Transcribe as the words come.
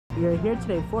We are here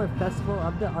today for Festival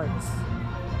of the Arts.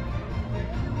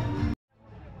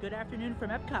 Good afternoon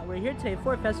from Epcot. We're here today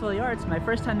for Festival of the Arts. My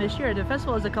first time this year. The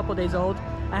festival is a couple days old.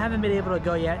 I haven't been able to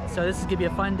go yet, so this is gonna be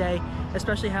a fun day,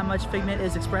 especially how much Figment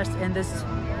is expressed in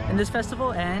this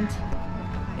festival. And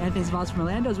Anthony Zavos from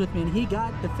Orlando is with me, and he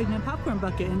got the Figment popcorn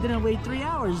bucket and didn't wait 3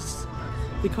 hours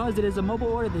because it is a mobile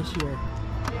order this year.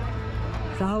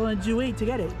 So how long did you wait to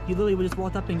get it? You literally just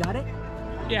walked up and got it?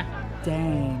 Yeah.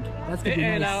 Dang, that's gonna be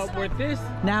nice. And with this,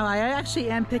 now I actually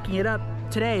am picking it up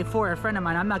today for a friend of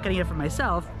mine. I'm not getting it for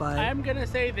myself, but I'm gonna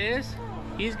say this: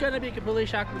 he's gonna be completely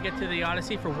shocked when we get to the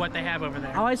Odyssey for what they have over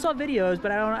there. Oh, I saw videos,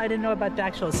 but I didn't know about the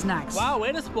actual snacks. Wow,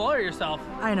 way to spoil yourself.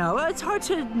 I know, it's hard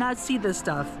to not see this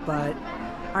stuff, but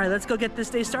all right, let's go get this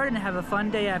day started and have a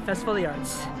fun day at Festival of the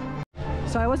Arts.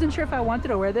 So I wasn't sure if I wanted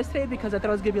to wear this today because I thought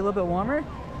it was gonna be a little bit warmer,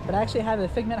 but I actually have a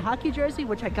Figment hockey jersey,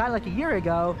 which I got like a year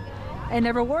ago. I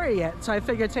never wore it yet, so I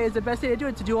figured today is the best day to do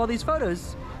it, to do all these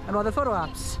photos and all the photo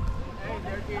ops.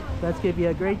 Let's give you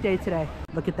a great day today.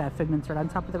 Look at that, Figment's right on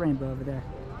top of the rainbow over there.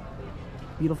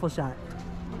 Beautiful shot.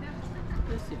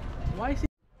 Why is he?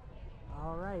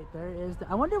 All right, there is.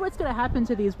 I wonder what's gonna happen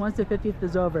to these once the 50th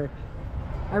is over.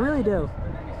 I really do.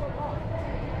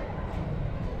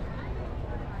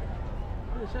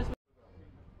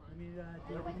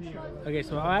 Okay,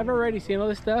 so I've already seen all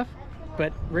this stuff,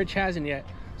 but Rich hasn't yet.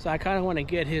 So I kind of want to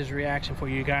get his reaction for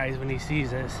you guys when he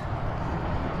sees this.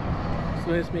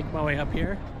 So let's make my way up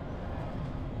here.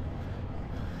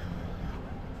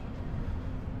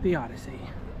 The Odyssey.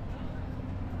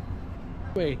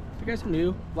 Wait, if you guys are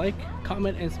new, like,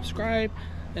 comment, and subscribe.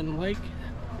 And like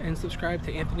and subscribe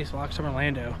to Anthony's Vlogs from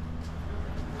Orlando.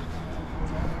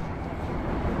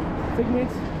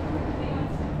 Figment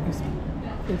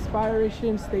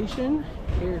Inspiration Station.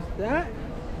 Here's that.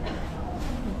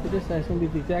 For this side, it's going to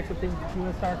be the exact same thing.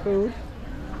 US code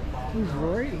is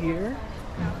right here.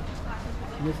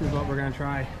 And this is what we're going to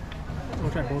try. We'll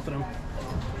try both of them.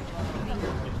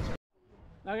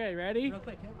 Okay, ready? Real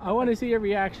quick, I want to see your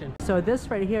reaction. So this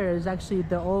right here is actually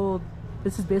the old,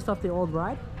 this is based off the old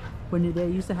ride when they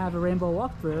used to have a rainbow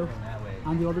walkthrough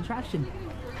on the old attraction.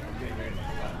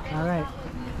 All right.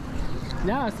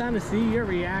 Now it's time to see your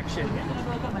reaction. I'm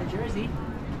gonna look at my jersey.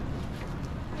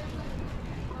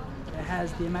 It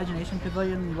has the Imagination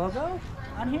Pavilion logo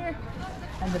on here,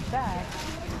 and the back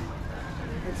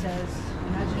it says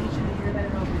Imagination the year that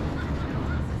it opened.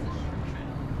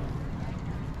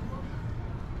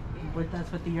 But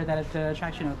that's what the year that the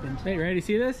attraction opened. Hey, ready to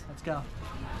see this? Let's go.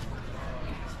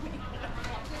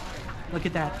 Look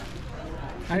at that.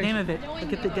 The name of it.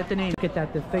 Look at get the name. Look at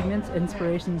that. The Figment's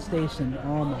Inspiration Station.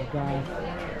 Oh my god.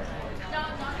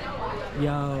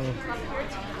 Yo.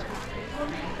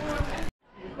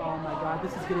 Oh my god,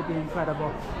 this is gonna be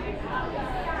incredible.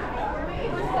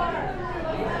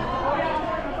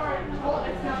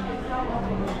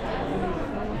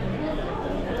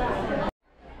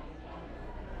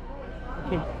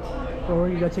 Okay, so we're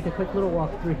gonna take a quick little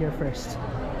walk through here first.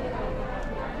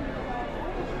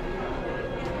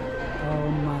 Oh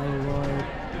my lord.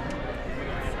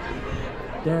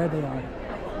 There they are.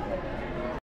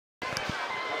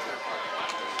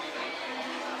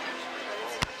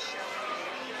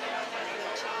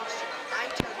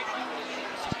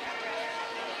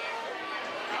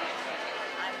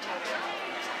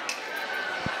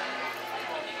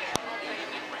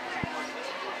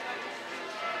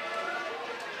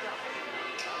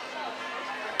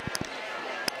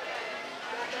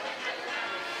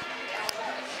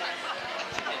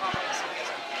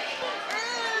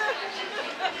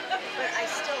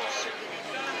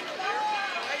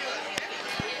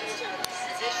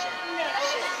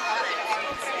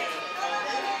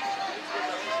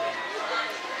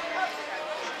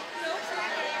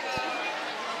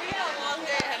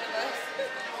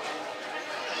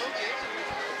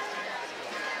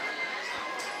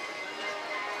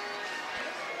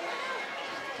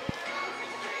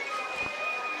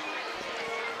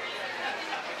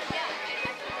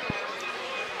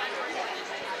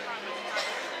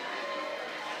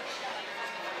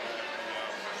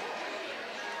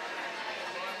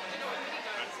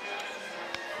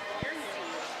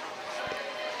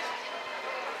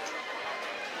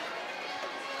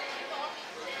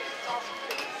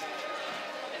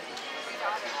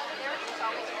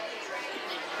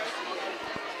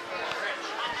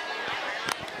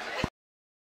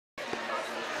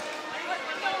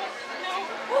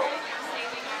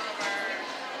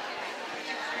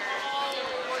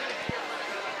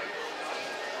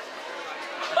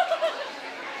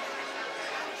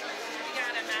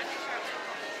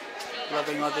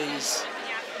 Loving all these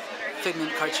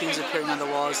Figment cartoons appearing on the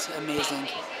walls. Amazing.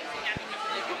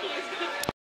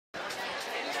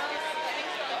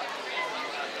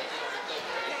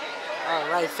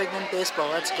 right, Figment Baseball,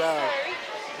 let's go.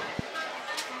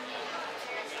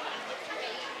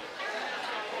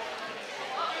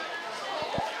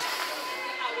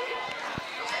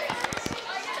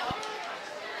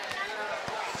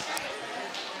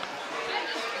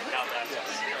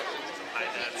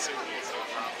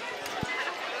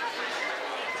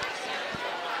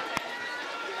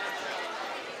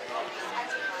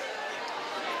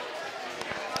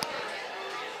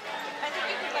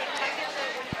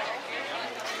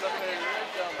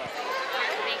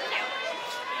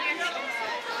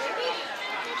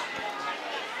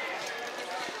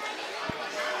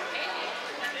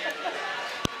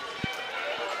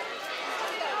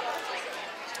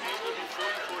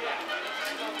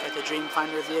 Like the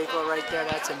Dreamfinder vehicle right there,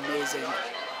 that's amazing.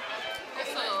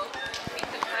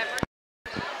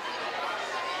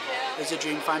 There's a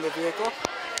Dreamfinder vehicle.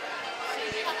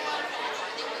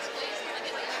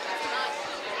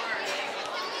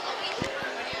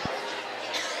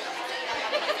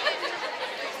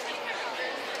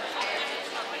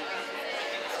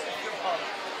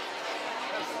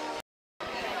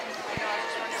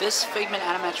 This Figment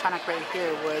animatronic right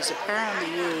here was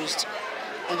apparently used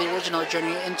in the original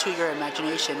Journey into Your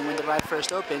Imagination when the ride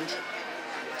first opened.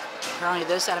 Apparently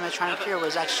this animatronic here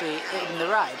was actually in the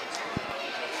ride.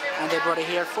 And they brought it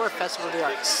here for Festival of the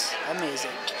Arts.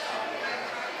 Amazing.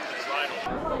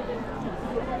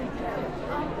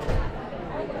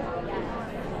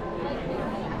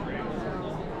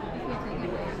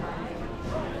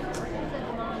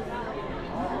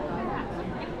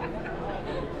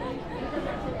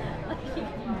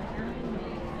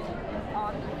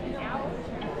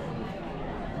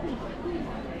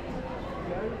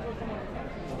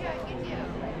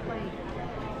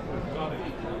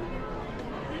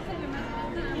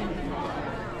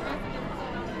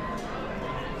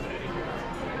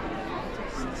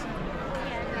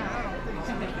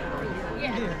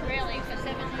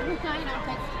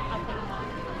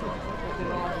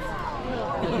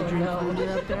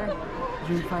 Dreamfinder up there.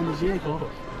 Dreamfinder vehicle.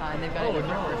 And they've got a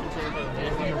different version too.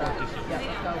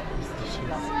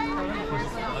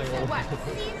 What?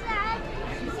 See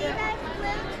that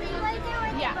little tree right there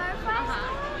with the butterflies?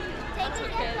 Take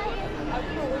it there.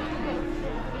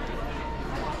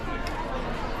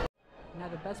 Now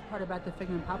the best part about the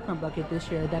Figment Popcorn Bucket this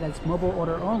year that it's mobile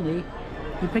order only.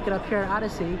 You pick it up here at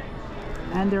Odyssey,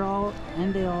 and they all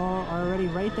are already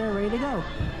right there, ready to go.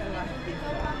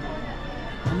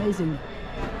 Amazing.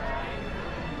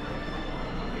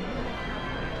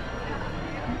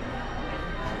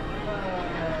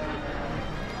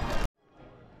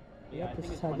 Yep, this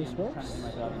is how this works.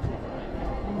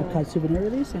 Epcot souvenir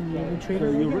release and the trader.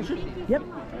 Yep.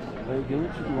 You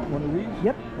want one of these?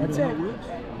 Yep, that's it.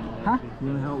 Huh? You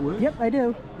know how it works? Yep, I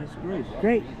do. That's great.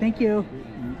 Great, thank you.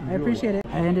 I appreciate it.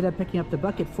 I ended up picking up the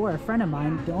bucket for a friend of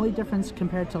mine. The only difference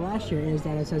compared to last year is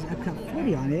that it says Epcot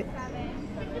 40 on it.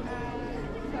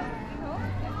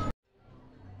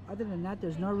 Other than that,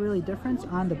 there's no really difference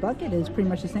on the bucket. It's pretty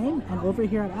much the same. And over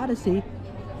here at Odyssey,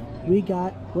 we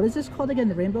got, what is this called again?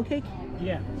 The rainbow cake?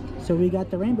 Yeah. So we got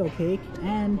the rainbow cake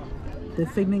and the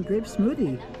Figment grape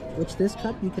smoothie, which this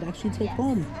cup you could actually take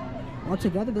home.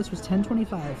 Altogether, this was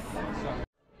 $10.25.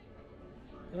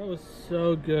 That was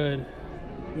so good.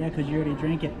 Yeah, because you already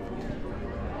drank it.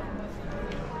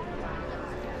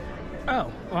 Oh,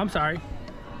 I'm sorry.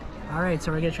 All right,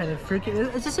 so we're gonna try the fruit cake.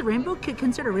 Is this a rainbow cake?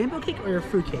 Considered a rainbow cake or a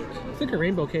fruit cake? It's like a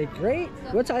rainbow cake. Right?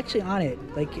 What's actually on it?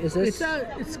 Like, is this?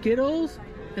 It's Skittles,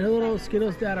 and the little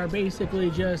Skittles that are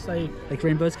basically just like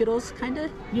rainbow Skittles, kinda?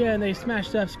 Yeah, and they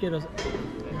smashed up Skittles.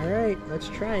 All right, let's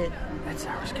try it. That's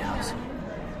our Skittles.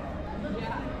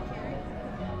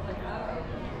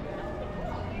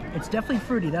 It's definitely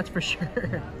fruity, that's for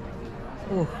sure.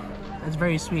 Oh, that's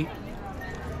very sweet.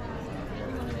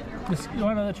 You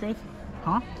want to know the truth?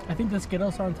 Huh? I think the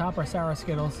Skittles on top are sour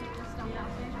Skittles.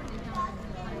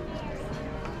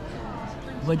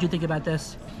 What'd you think about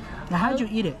this? Now, how'd you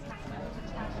eat it?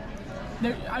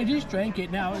 I just drank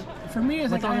it. Now, for me,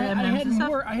 it's With like all the M&Ms and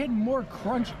stuff? I had more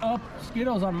crunch up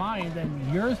Skittles on mine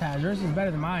than yours has. Yours is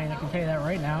better than mine. I can tell you that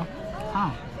right now.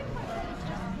 Huh.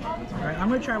 All right, I'm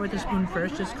gonna try with the spoon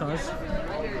first, just cause.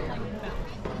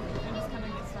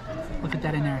 Look at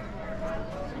that in there.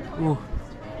 Ooh.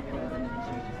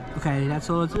 Okay, that's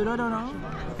a little too. No.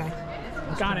 Okay.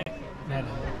 Got it.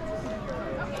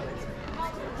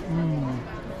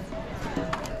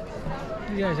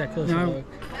 You guys are close. No.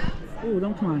 Ooh,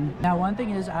 don't come on. Now, one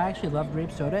thing is, I actually love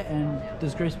grape soda, and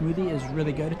this grape smoothie is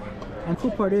really good. And the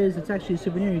cool part is, it's actually a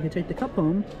souvenir. You can take the cup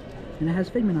home, and it has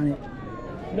Figment on it.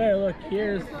 There, look,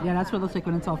 here's... Yeah, that's what it looks like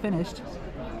when it's all finished.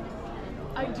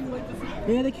 I do like this.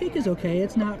 Yeah, the cake is okay.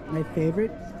 It's not my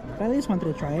favorite, but I at least wanted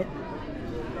to try it.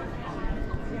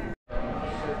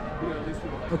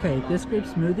 Okay, this grape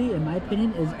smoothie, in my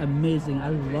opinion, is amazing. I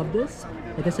love this.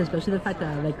 Like I said, especially the fact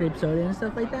that I like grape soda and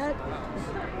stuff like that.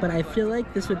 But I feel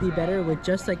like this would be better with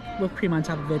just like whipped cream on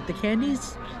top of it. The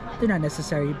candies, they're not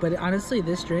necessary. But honestly,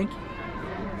 this drink,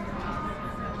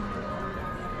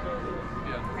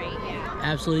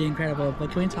 absolutely incredible.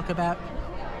 But can we talk about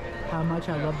how much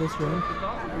I love this room?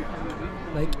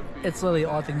 Like, it's literally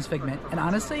all things Figment. And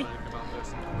honestly,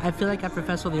 I feel like after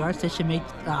Festival of the Arts, they should make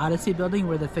the Odyssey building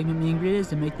where the Figment meet and greet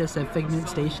is and make this a Figment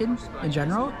station in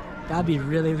general. That'd be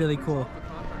really, really cool.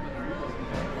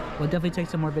 We'll definitely take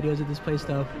some more videos of this place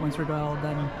though, once we're all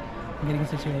done and getting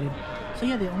situated. So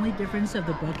yeah, the only difference of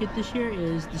the bucket this year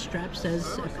is the strap says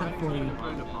Epcot 40.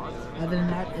 Other than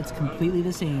that, it's completely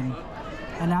the same.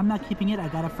 And I'm not keeping it, I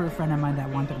got it for a friend of mine that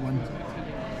wanted one.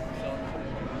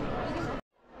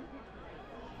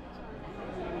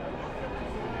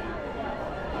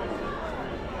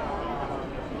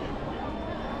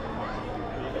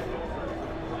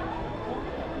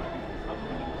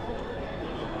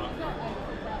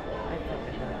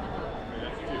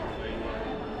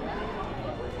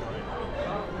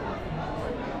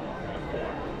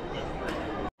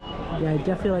 Yeah, I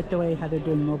definitely like the way how they're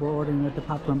doing mobile ordering with the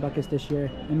popcorn buckets this year.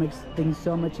 It makes things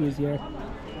so much easier.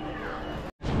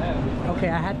 Okay,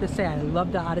 I have to say, I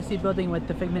love the Odyssey building with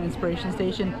the Figment Inspiration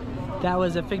Station. That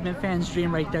was a Figment fan's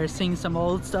dream right there, seeing some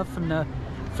old stuff from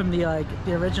the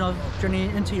original Journey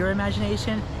into Your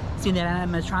Imagination, seeing that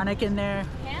animatronic in there,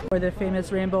 or the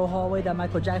famous rainbow hallway that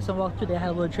Michael Jackson walked through. They had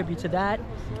a little tribute to that.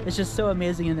 It's just so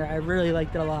amazing in there. I really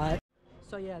liked it a lot.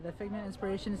 So yeah, the Figment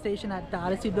Inspiration Station at the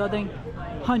Odyssey building,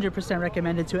 100%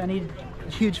 recommended to any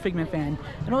huge Figment fan.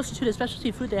 And also too, the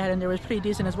specialty food they had in there was pretty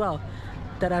decent as well.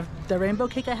 The rainbow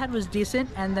cake I had was decent,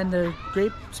 and then the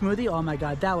grape smoothie, oh my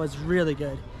god, that was really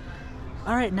good.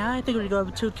 All right, now I think we're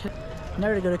gonna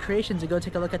go to Creations and go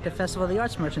take a look at the Festival of the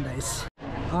Arts merchandise.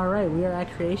 All right, we are at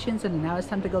Creations, and now it's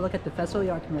time to go look at the Festival of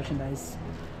the Arts merchandise.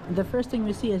 And the first thing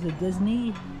we see is the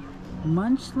Disney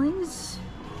Munchlings.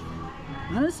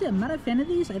 Honestly, I'm not a fan of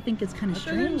these. I think it's kind of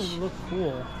strange. They look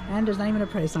cool. And there's not even a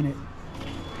price on it.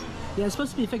 Yeah, it's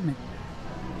supposed to be Figment.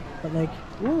 But like,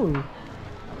 ooh.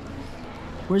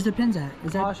 Where's the pins at?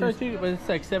 Is that? I'll show it to you, but it's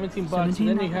like 17 bucks. And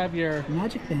then you have your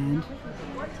Magic Band.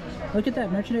 Look at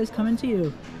that, merchandise coming to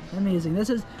you. Amazing. This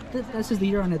is the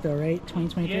year on it though, right?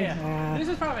 2023? Yeah. This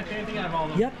is probably my favorite thing out of all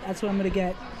of them. Yep, that's what I'm gonna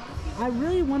get. I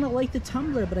really want to like the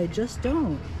tumbler, but I just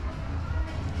don't.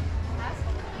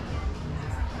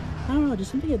 I don't know,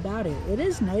 just something about it. It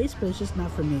is nice, but it's just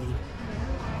not for me.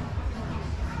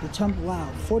 The tumbler, wow,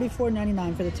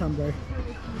 $44.99 for the tumbler.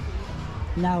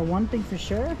 Now, one thing for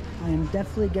sure, I am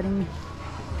definitely getting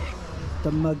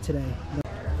the mug today.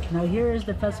 Now here is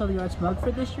the Festival of the Arts mug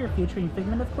for this year, featuring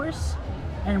Figment, of course.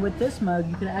 And with this mug,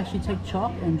 you can actually take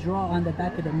chalk and draw on the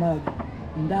back of the mug.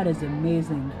 And that is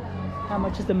amazing. How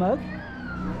much is the mug?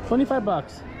 25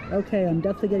 bucks. Okay, I'm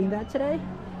definitely getting that today,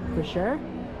 for sure.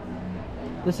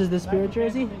 This is the Spirit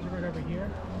jersey. Right over here.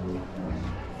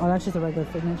 Oh, that's just a regular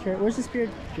Figment shirt. Where's the Spirit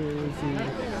jersey?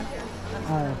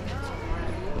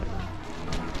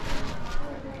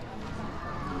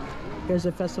 Here's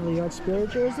a Festival of the Arts Spirit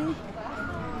jersey.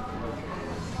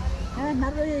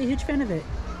 Not really a huge fan of it.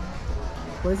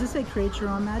 What does this say? Create your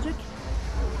own magic?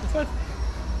 It's what?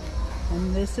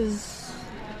 And this is...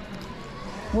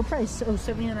 what price? Oh,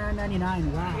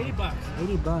 $79.99. Wow. 80 bucks.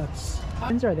 80 bucks.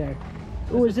 Pins are there.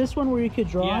 Oh, is this one where you could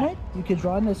draw on it? You could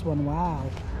draw on this one. Wow.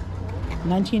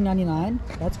 $19.99.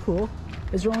 That's cool.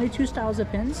 Is there only 2 styles of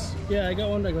pins? Yeah, I got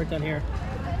one like right down here.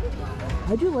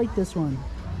 I do like this one.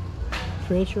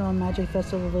 Create your own magic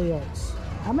Festival of the Arts.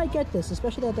 I might get this,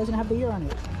 especially that it doesn't have the year on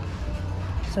it.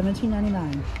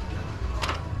 $17.99.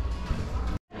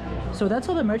 So that's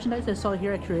all the merchandise I saw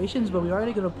here at Creations, but we are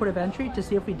going to go to Port of Entry to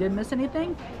see if we did miss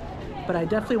anything. But I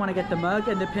definitely want to get the mug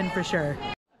and the pin for sure.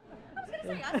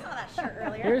 I saw that shirt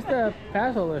earlier. Here's the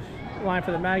Paso line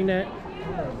for the magnet.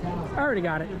 I already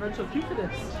got it. You're so cute for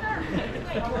this.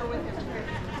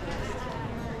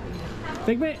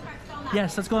 Figment?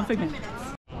 Yes, let's go on Figment.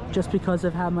 Just because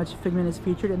of how much Figment is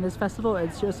featured in this festival,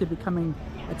 it's seriously becoming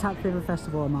a top favorite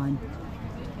festival of mine.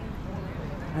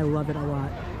 I love it a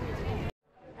lot.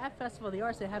 At Festival of the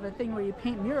Arts, they have a thing where you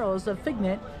paint murals of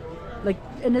Figment like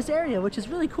in this area, which is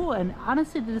really cool. And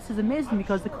honestly, this is amazing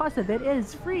because the cost of it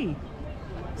is free.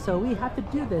 So we have to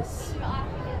do this.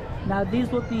 Now these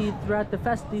will be throughout the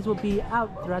these will be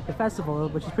out throughout the festival,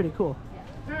 which is pretty cool.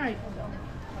 All right.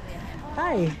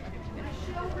 Hi.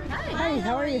 Hi,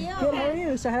 how are you? Good, how are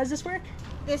you? So how does this work?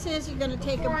 this is, you're going to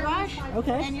take a brush,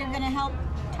 Okay. and you're going to help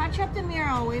touch up the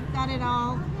mural. We've got it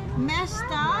all messed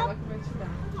up,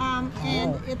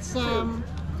 and it's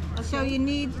so you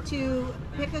need to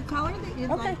pick a color that you'd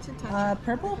like to touch.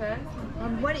 Purple?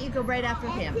 Why don't you go right after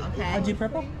him, okay? I'll do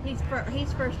purple? He's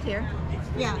first here.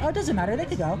 Yeah. Oh, it doesn't matter. They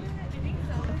could go.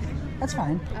 That's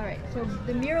fine. All right, so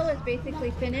the mural is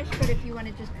basically finished, but if you want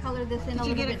to just color this in a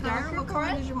little bit darker, What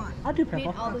color did you want? I'll do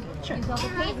purple. use all the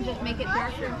paint and just make it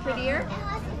darker and prettier.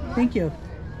 Thank you.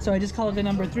 So I just colored the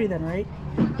number 3 then, right?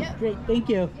 Yep. Great. Thank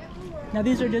you. Now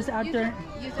these are just out during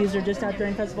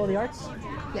Festival of the Arts?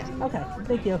 Yes. Okay.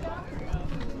 Thank you.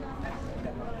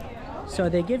 So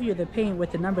they give you the paint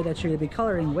with the number that you're going to be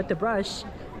coloring with the brush,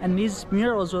 and these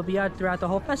murals will be out throughout the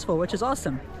whole festival, which is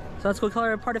awesome. So let's go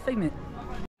color a part of Figment.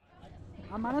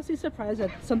 I'm honestly surprised that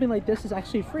something like this is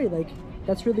actually free. Like,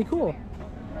 that's really cool.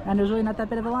 And there's really not that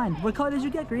big of a line. What color did you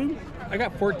get, green? I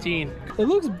got 14. It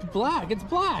looks black. It's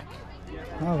black.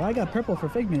 Oh, I got purple for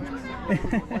Figment. Goes to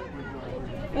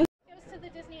the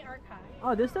Disney Archive.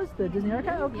 Oh, this does the Disney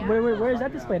Archive? Oh, Yeah. where is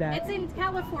that displayed at? It's in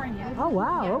California. Oh,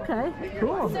 wow. Okay.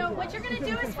 Cool. So what you're going to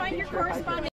do is find your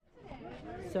corresponding.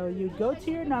 So you go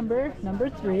to your number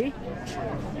 3.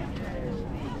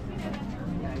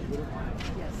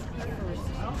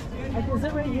 Is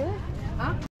it right here?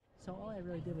 Huh? So all I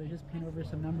really did was just paint over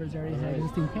some numbers I already had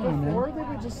existing paint on them. Or they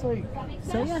would just like...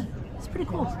 So yeah, it's pretty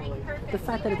cool. The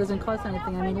fact that it doesn't cost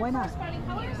anything, I mean, why not?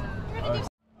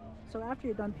 So after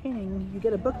you're done painting, you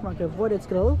get a bookmark of what it's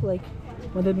gonna look like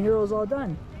when the mural is all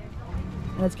done.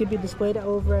 And it's gonna be displayed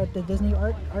over at the Disney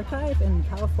Archive in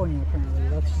California, apparently.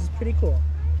 That's just pretty cool.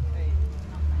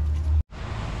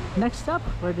 Next up,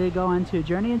 we're gonna go on to a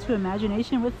journey into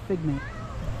imagination with Figment.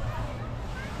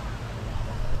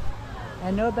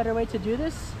 And no better way to do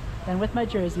this than with my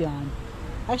jersey on.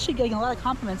 Actually getting a lot of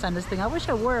compliments on this thing. I wish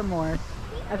I wore it more.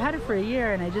 I've had it for a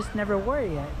year and I just never wore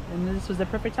it yet. And this was the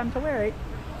perfect time to wear it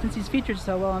since he's featured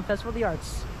so well on Festival of the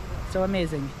Arts. So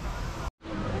amazing.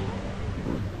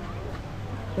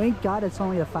 Thank God it's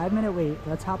only a 5-minute wait.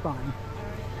 Let's hop on.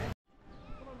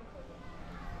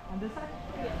 On this side?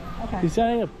 Okay. He's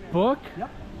selling a book? Yep.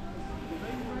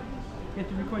 You have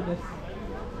to record this.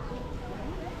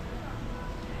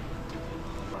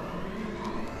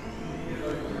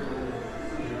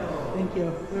 Thank you.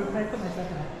 Where can I put my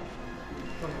stuff in?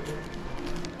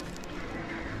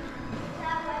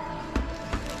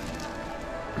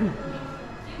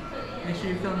 Make sure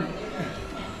you film it.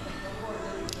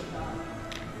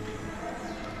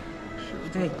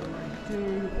 Hey.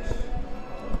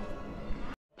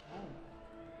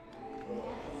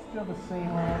 Still the same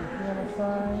on the other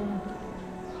side.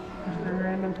 Just a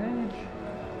random page.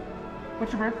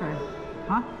 What's your birthday?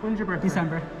 Huh? When's your birthday?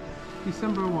 December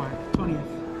December what? 20th.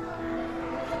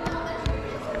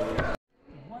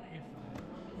 What if?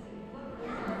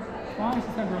 Why is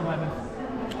December 11th?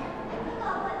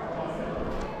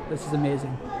 This is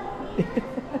amazing.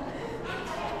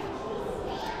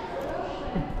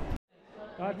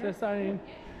 Got to sign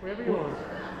wherever you want.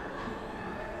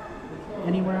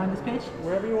 Anywhere on this page?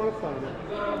 Wherever you want to sign it.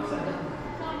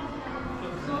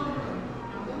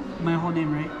 My whole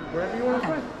name, right? Wherever you want to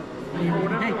sign. Or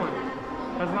whatever Hey. you want.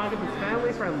 As long as it's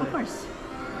family friendly. Of course.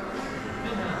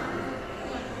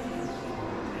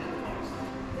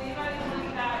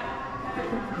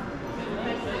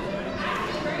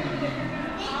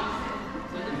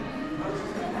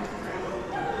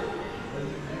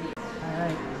 All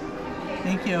right.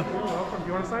 Thank you. You're welcome. Do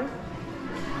you want to sign?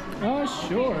 Oh,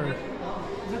 sure.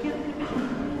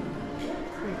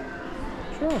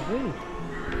 Sure, please.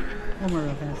 One more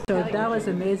real fast. So that was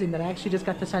amazing that I actually just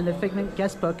got to sign the Figment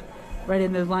guest book right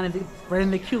in the line of right in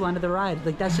the queue line of the ride.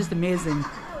 Like, that's just amazing.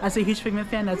 As a huge Figment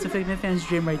fan, that's a Figment fan's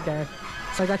dream right there.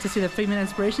 So I got to see the Figment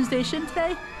Inspiration Station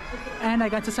today, and I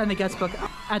got to sign the guest book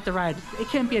at the ride. It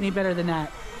can't be any better than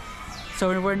that.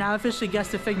 So we're now officially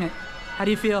guests of Figment. How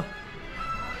do you feel?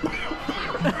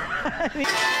 I knew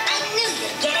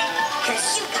you'd get it,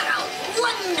 because you got a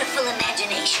wonderful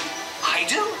imagination. I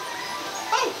do?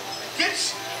 Oh,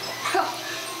 yes. Well,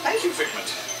 thank you, Figment.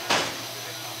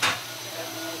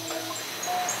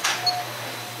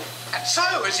 And so,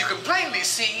 as you can plainly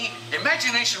see,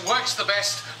 imagination works the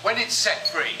best when it's set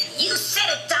free. You said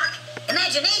it, Doc.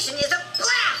 Imagination is a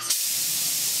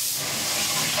blast.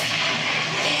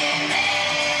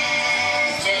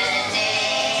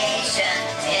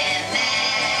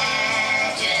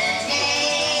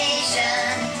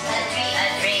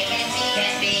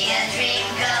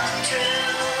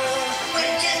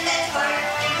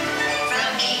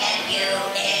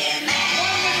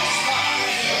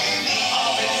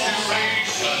 Of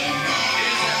inspiration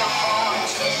is in the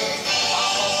heart of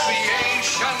all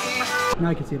creation. Now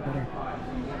I can see it better.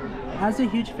 As a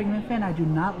huge Figment fan, I do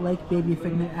not like baby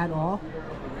Figment at all.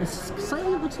 It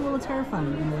slightly looks a little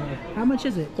terrifying in a way. How much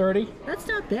is it? 30. That's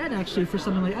not bad actually for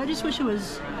something like. I just wish it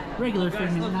was regular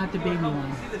Figment, not the baby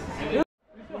one.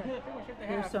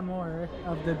 Here's some more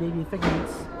of the baby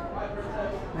Figments.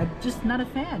 I'm just not a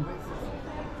fan.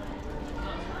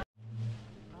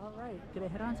 All right, gonna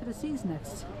head on to the seas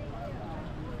next.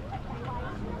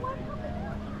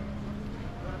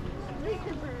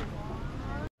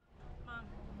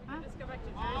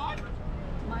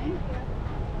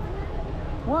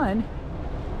 One.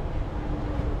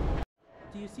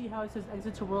 Do you see how it says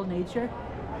exit to world nature?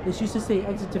 This used to say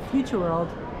exit to future world,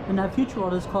 and now future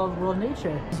world is called world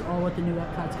nature. This is all what the new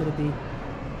Epcot's gonna be.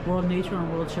 World nature and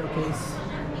world showcase.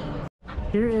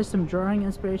 Here is some drawing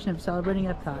inspiration of celebrating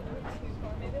Epcot.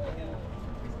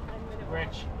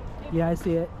 Rich. Yeah, I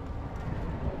see it.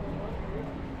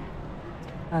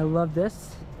 I love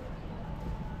this.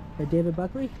 By David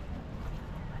Buckley.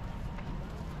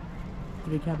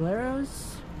 Three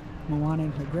Caballeros. Moana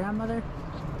and her grandmother.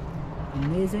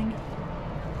 Amazing.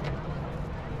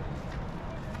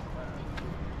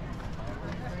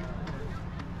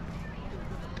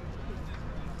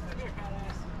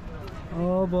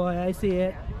 Oh boy, I see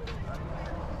it.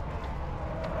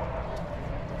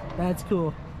 That's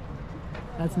cool.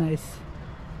 That's nice.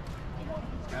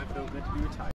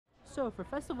 So for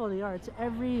Festival of the Arts,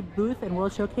 every booth and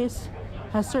World Showcase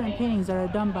has certain paintings that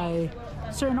are done by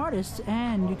certain artists,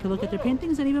 and you can look at their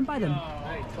paintings and even buy them.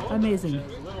 Amazing.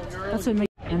 That's what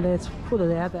makes, and it's cool that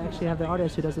they have to actually have the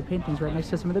artist who does the paintings right next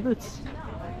to some of the booths.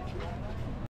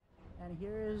 And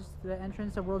here is the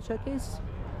entrance of World Showcase,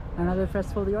 another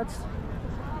Festival of the Arts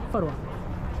photo op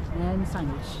and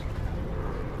signage.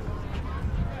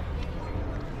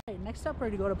 Right, next up we're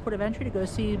going to go to Port of Entry to go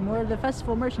see more of the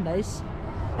festival merchandise,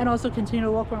 and also continue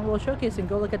to walk around World Showcase and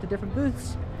go look at the different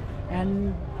booths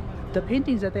and the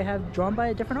paintings that they have drawn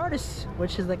by different artists,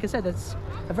 which is, like I said, that's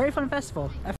a very fun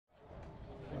festival.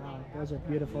 Wow, those are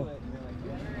beautiful.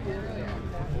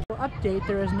 Update,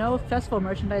 there is no festival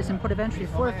merchandise in Port of Entry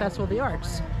for Festival of the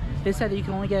Arts. They said that you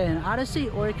can only get it in Odyssey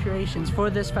or Creations for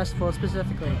this festival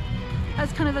specifically.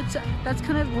 That's kind of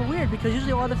weird, because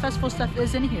usually all the festival stuff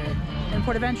is in here in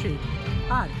Port of Entry.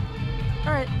 Odd.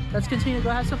 Alright, let's continue to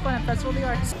go have some fun at Festival of the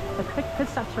Arts. A quick pit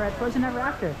stop to at Frozen Ever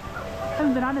After.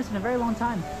 Haven't been on this in a very long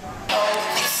time.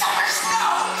 It's summer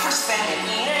snow for spending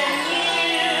me and you.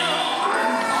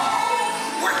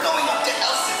 We're going up to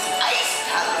Elsie's Ice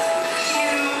Palace with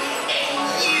you and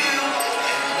you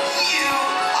and you,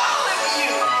 all of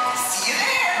you. See you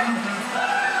there.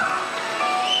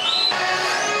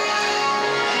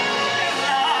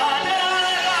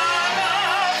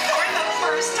 For the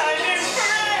first time in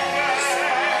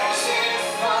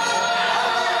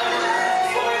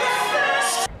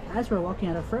forever. As we're walking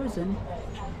out of Frozen,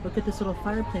 look at this little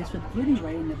fireplace with beauty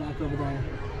right in the back over there.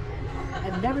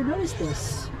 I've never noticed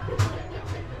this.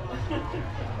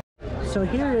 So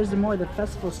here is more of the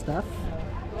festival stuff,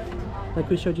 like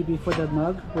we showed you before, the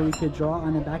mug where you could draw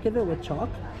on the back of it with chalk.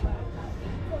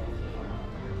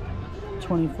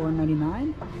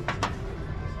 $24.99.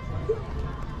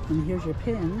 And here's your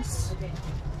pins.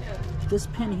 This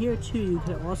pin here too, you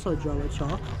could also draw with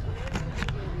chalk.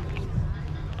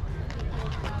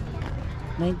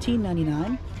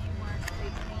 $19.99.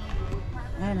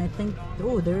 And I think,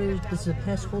 oh, this is a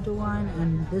pass holder one,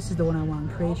 and this is the one I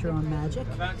want, Create Your Own Magic.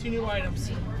 About 2 new items.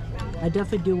 I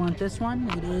definitely do want this one.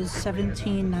 It is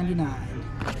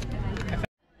 $17.99.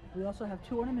 We also have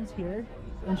 2 ornaments here,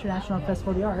 International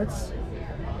Festival of the Arts,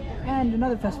 and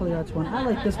another Festival of the Arts one. I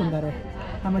like this one better.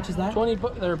 How much is that? 20,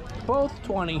 they're both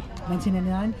 20.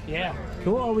 $19.99? Yeah.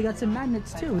 Cool. Oh, we got some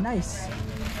magnets too. Nice.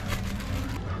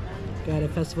 Got a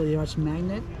Festival of the Arts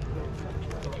magnet.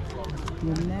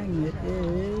 The magnet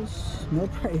is no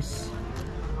price.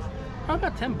 How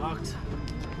about $10?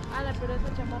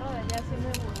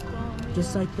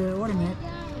 Just like the ornament,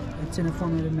 it's in a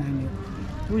form of a magnet.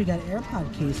 Oh, we got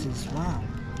AirPod cases. Wow.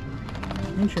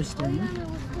 Interesting.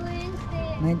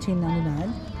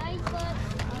 $19.99.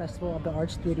 Festival of the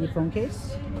Arts 3D phone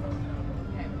case.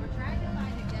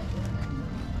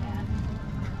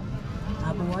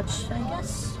 Apple Watch, I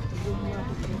guess.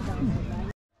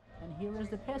 And here is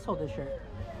the pass holder shirt.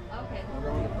 Okay.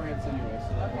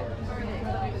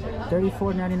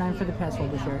 $34.99 for the pass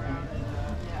holder shirt.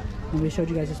 And we showed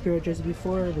you guys the Spirit jersey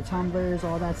before, the tumblers,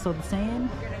 all that's still the same.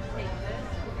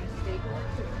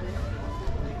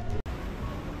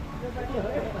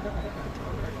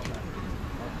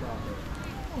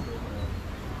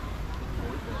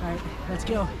 Alright, let's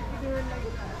go.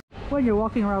 When you're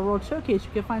walking around World Showcase,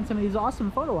 you can find some of these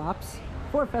awesome photo ops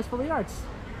for Festival of the Arts.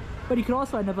 But you could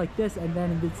also end up like this, and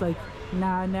then it's like,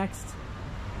 nah, next.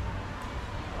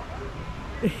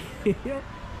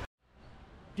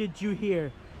 Did you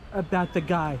hear about the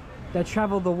guy that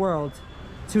traveled the world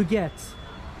to get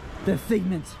the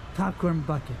Figment popcorn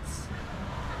buckets?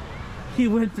 He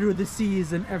went through the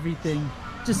seas and everything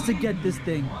just to get this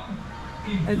thing,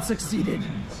 and succeeded,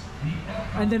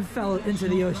 and then fell into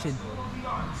the ocean.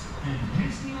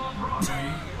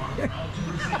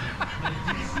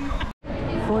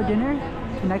 For dinner,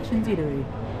 Connections Eatery,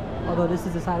 although this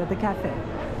is the side of the cafe.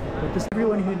 But this,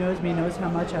 everyone who knows me knows how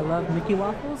much I love Mickey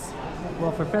waffles.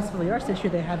 Well, for Festival of the Arts this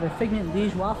year, they have a Figment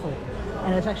Liege waffle,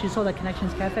 and it's actually sold at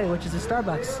Connections Cafe, which is a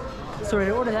Starbucks. So we're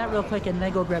gonna order that real quick and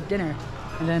then go grab dinner,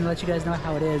 and then let you guys know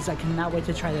how it is. I cannot wait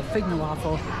to try the Figment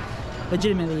waffle.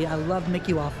 Legitimately, I love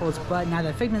Mickey waffles, but now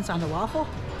that Figment's on the waffle,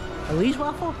 a Liege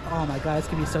waffle, oh my god, it's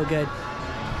gonna be so good.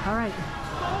 All right,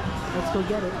 let's go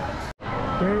get it.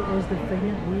 There is the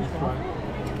Figment Liege waffle,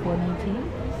 $4.19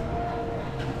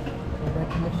 at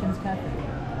Connections Cafe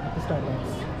at the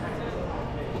Starbucks.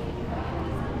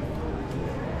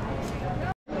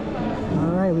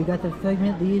 Alright, we got the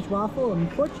Figment Liege waffle.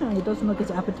 Unfortunately, it doesn't look as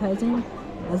appetizing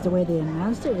as the way they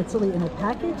announced it. It's really in a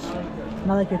package,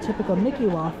 not like your typical Mickey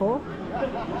waffle.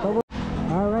 But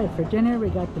alright, for dinner we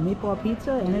got the meatball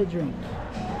pizza and a drink.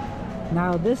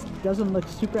 Now this doesn't look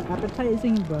super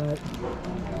appetizing, but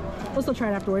we'll still try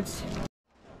it afterwards.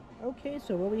 Okay,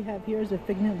 so what we have here is a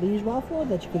Figment Liege waffle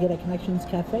that you could get at Connections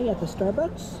Cafe at the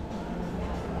Starbucks.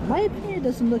 In my opinion, it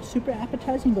doesn't look super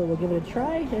appetizing, but we'll give it a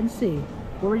try and see.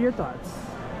 What were your thoughts?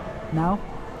 No?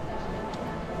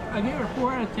 I gave it a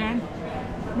 4 out of 10.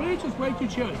 Maybe it's just way too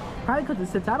chilly. Probably because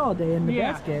it sits out all day in the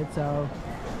basket, so...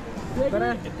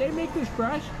 If they make this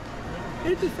fresh,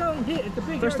 it's a selling hit. It's a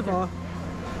big First of all,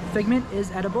 Figment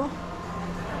is edible.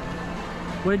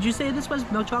 What did you say this was?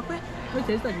 Milk chocolate? It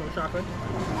tastes like milk chocolate.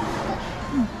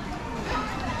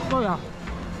 Oh yeah.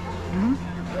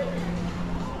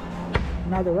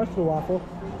 Now the rest of the waffle.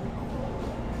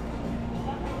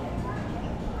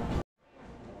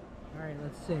 Alright,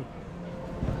 let's see.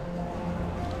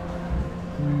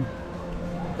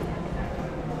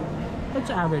 It's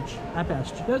average at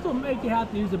best. This will make you have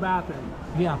to use the bathroom.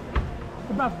 Yeah.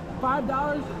 About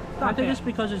 $5. I think it's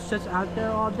because it sits out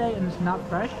there all day and it's not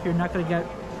fresh, you're not going to get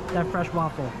that fresh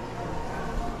waffle.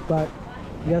 But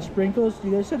you got sprinkles.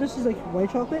 You guys said this is like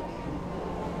white chocolate?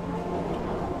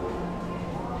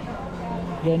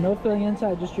 Yeah, no filling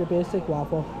inside, just your basic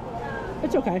waffle.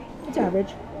 It's okay. It's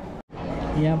average.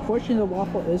 Yeah, unfortunately the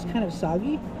waffle is kind of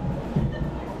soggy.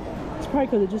 It's probably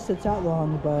because it just sits out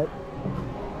long, but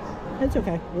it's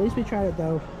okay. At least we tried it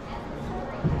though.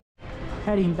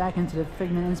 Heading back into the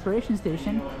Figment Inspiration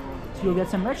Station to go get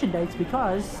some merchandise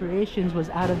because Creations was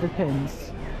out of the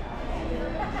pins.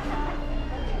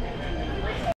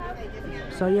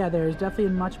 So yeah, there's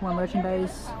definitely much more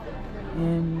merchandise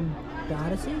in the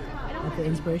Odyssey at the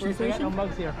Inspiration Station. They got no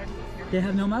mugs here. They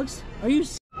have no mugs? Are you?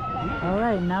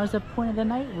 Alright, now is the point of the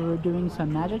night where we're doing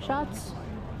some magic shots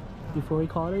before we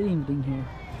call it an evening here.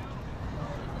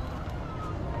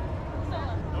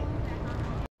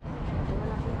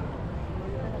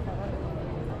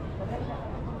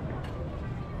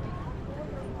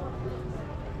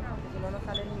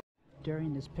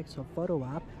 During this pixel photo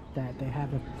op that they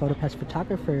have a PhotoPass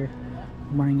photographer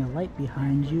running a light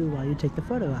behind you while you take the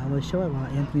photo. I will show it while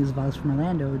Anthony's Vlogs from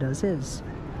Orlando does his.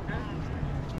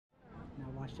 Now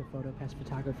watch the PhotoPass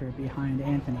photographer behind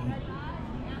Anthony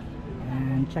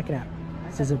and check it out.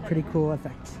 This is a pretty cool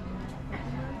effect.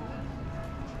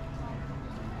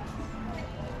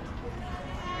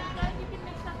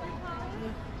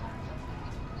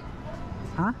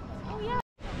 Huh?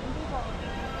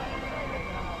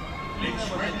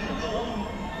 Spread and gold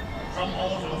from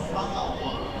autumn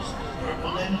flowers,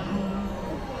 purple and blue,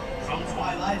 from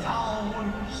twilight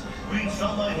hours, green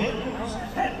summer hills,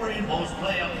 and rainbows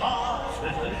play a part.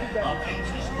 A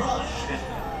painter's brush,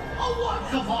 a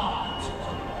work of art.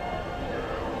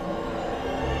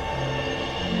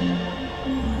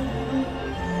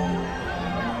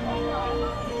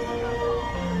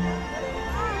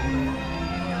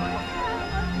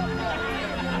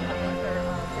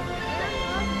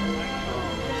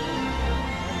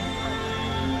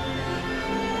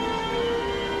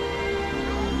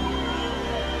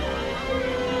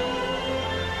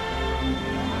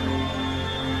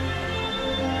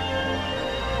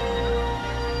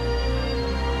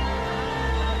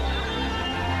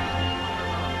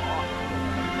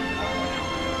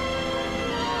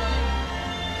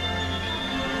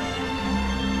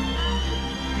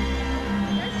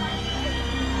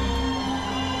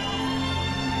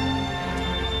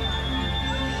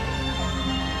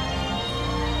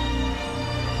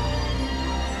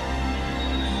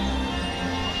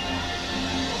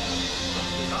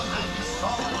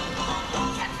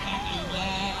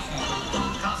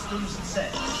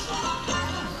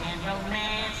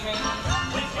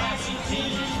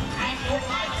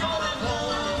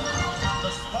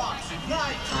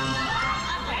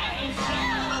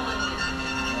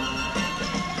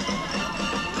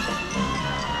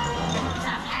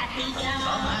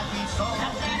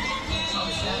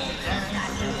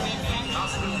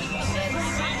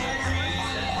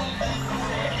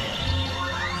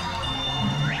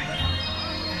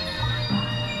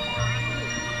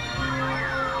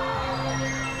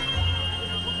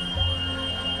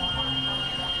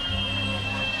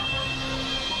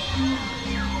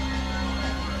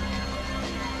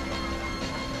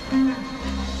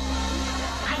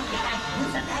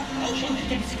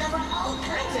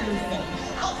 Of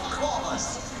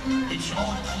course, it's your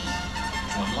key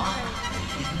to unlock the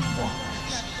hidden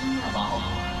wonders of our world.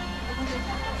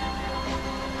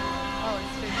 Oh,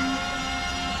 it's food.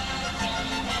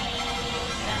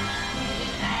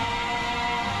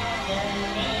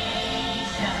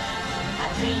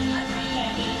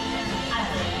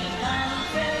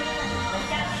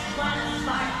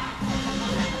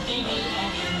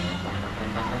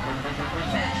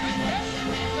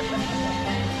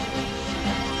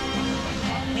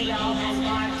 We all have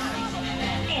sparks,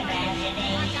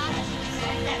 imagination,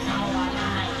 that's all our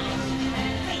minds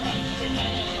create, so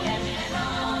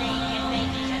they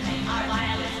can make our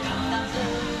wildest dreams come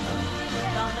true.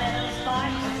 Those little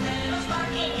sparks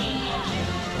in me and you.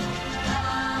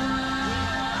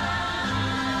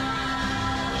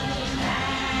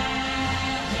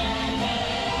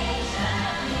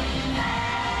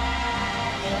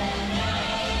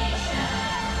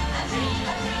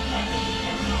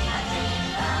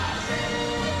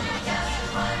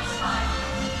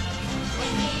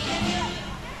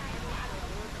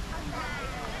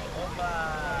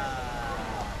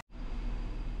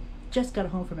 Just got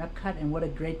home from Epcot, and what a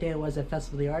great day it was at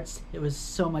Festival of the Arts. It was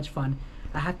so much fun.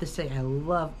 I have to say, I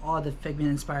love all the Figment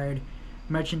inspired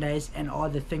merchandise and all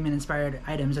the Figment inspired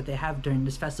items that they have during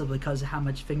this festival because of how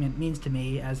much Figment means to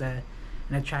me as an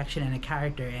attraction and a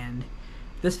character. And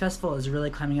this festival is really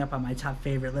climbing up on my top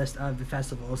favorite list of the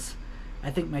festivals. I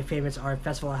think my favorites are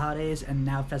Festival of Holidays and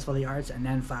now Festival of the Arts and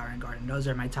then Flower and Garden. Those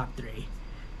are my top three.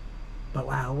 But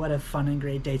wow, what a fun and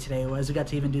great day today it was. We got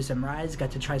to even do some rides,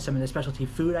 got to try some of the specialty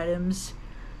food items,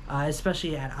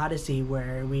 especially at Odyssey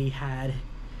where we had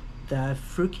the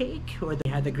fruitcake, or they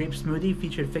had the grape smoothie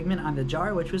featured Figment on the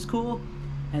jar, which was cool.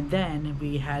 And then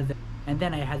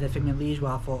I had the Figment Liege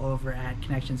waffle over at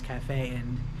Connections Cafe,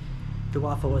 and the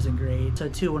waffle wasn't great. So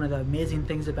too, one of the amazing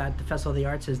things about the Festival of the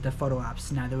Arts is the photo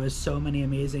ops. Now there was so many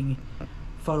amazing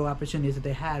photo opportunities that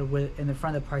they had in the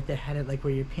front of the park. They had it like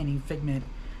where you're painting Figment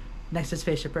next to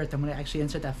Spaceship Earth. I'm going to actually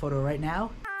insert that photo right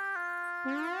now.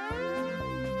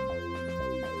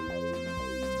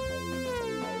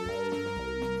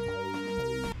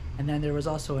 And then there was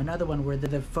also another one where the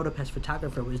PhotoPass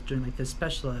photographer was doing like this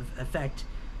special effect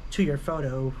to your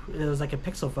photo. It was like a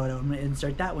pixel photo. I'm going to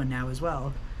insert that one now as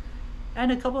well. And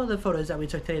a couple of the photos that we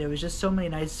took today, there was just so many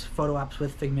nice photo ops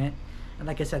with Figment. And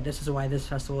like I said, this is why this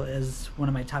festival is one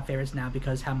of my top favorites now,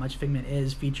 because how much Figment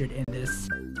is featured in this.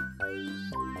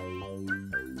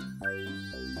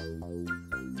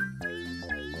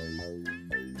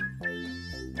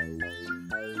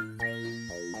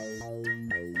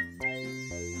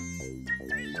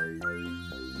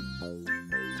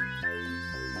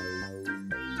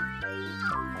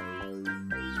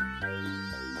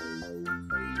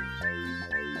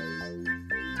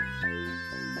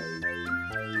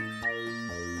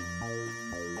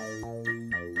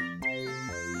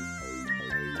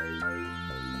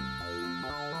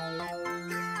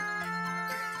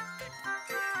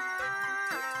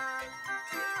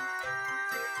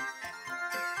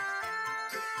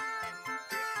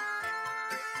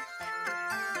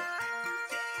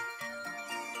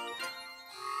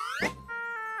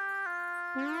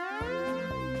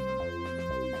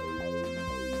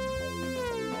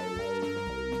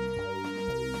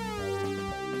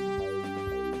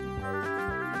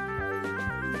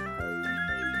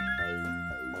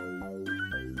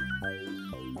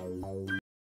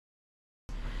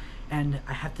 And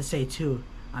I have to say too,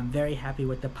 I'm very happy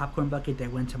with the popcorn bucket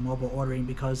that went to mobile ordering,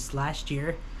 because last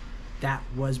year that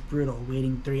was brutal,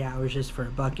 waiting 3 hours just for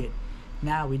a bucket.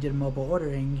 Now we did mobile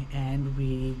ordering and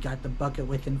we got the bucket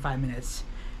within 5 minutes.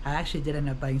 I actually did end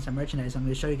up buying some merchandise. I'm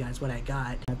going to show you guys what I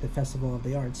got at the Festival of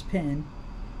the Arts pin,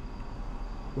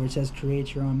 where it says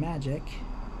create your own magic.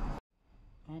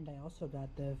 And I also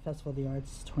got the Festival of the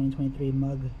Arts 2023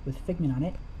 mug with Figment on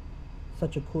it.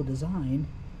 Such a cool design.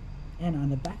 And on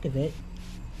the back of it,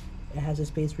 it has a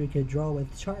space where you could draw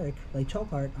with chalk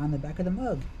art on the back of the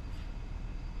mug.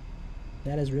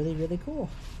 That is really, really cool.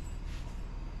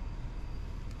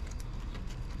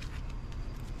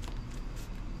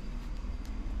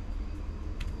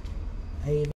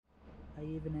 I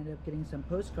even ended up getting some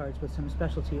postcards with some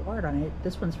specialty art on it.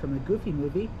 This one's from a Goofy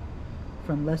movie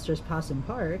from Lester's Possum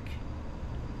Park.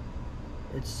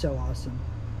 It's so awesome.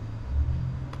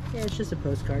 Yeah, it's just a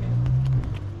postcard.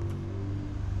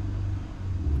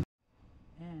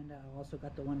 And I also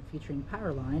got the one featuring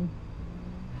Powerline.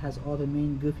 Has all the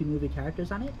main Goofy movie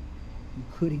characters on it,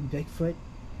 including Bigfoot.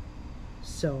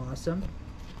 So awesome.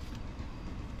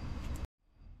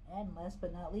 And last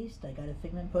but not least, I got a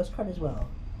Figment postcard as well.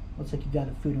 Looks like you got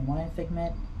a Food and Wine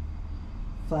Figment,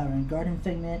 Flower and Garden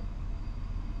Figment,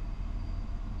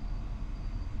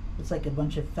 It's like a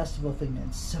bunch of festival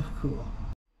figments. So cool.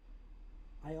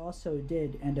 I also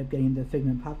did end up getting the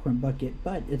Figment popcorn bucket,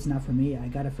 but it's not for me. I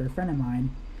got it for a friend of mine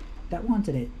that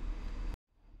wanted it.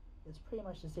 It's pretty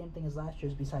much the same thing as last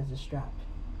year's besides the strap.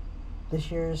 This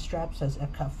year's strap says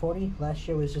Epcot 40. Last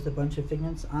year was just a bunch of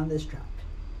figments on this strap.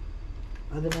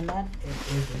 Other than that,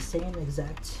 it is the same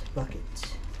exact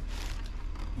bucket.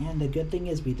 And the good thing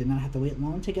is we did not have to wait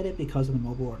long to get it because of the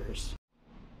mobile orders.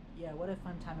 Yeah, what a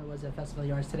fun time it was at Festival of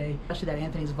the Arts today. Especially that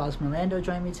Anthony's Vlogs from Orlando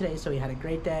joined me today, so we had a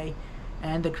great day.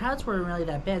 And the crowds weren't really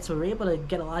that bad, so we were able to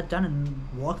get a lot done and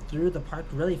walk through the park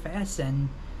really fast and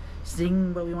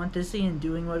seeing what we wanted to see and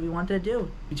doing what we wanted to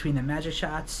do. Between the magic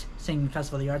shots, seeing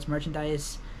Festival of the Arts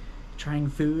merchandise, trying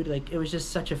food, like it was just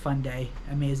such a fun day.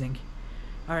 Amazing.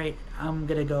 Alright, I'm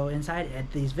gonna go inside,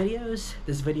 edit these videos.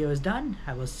 This video is done.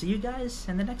 I will see you guys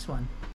in the next one.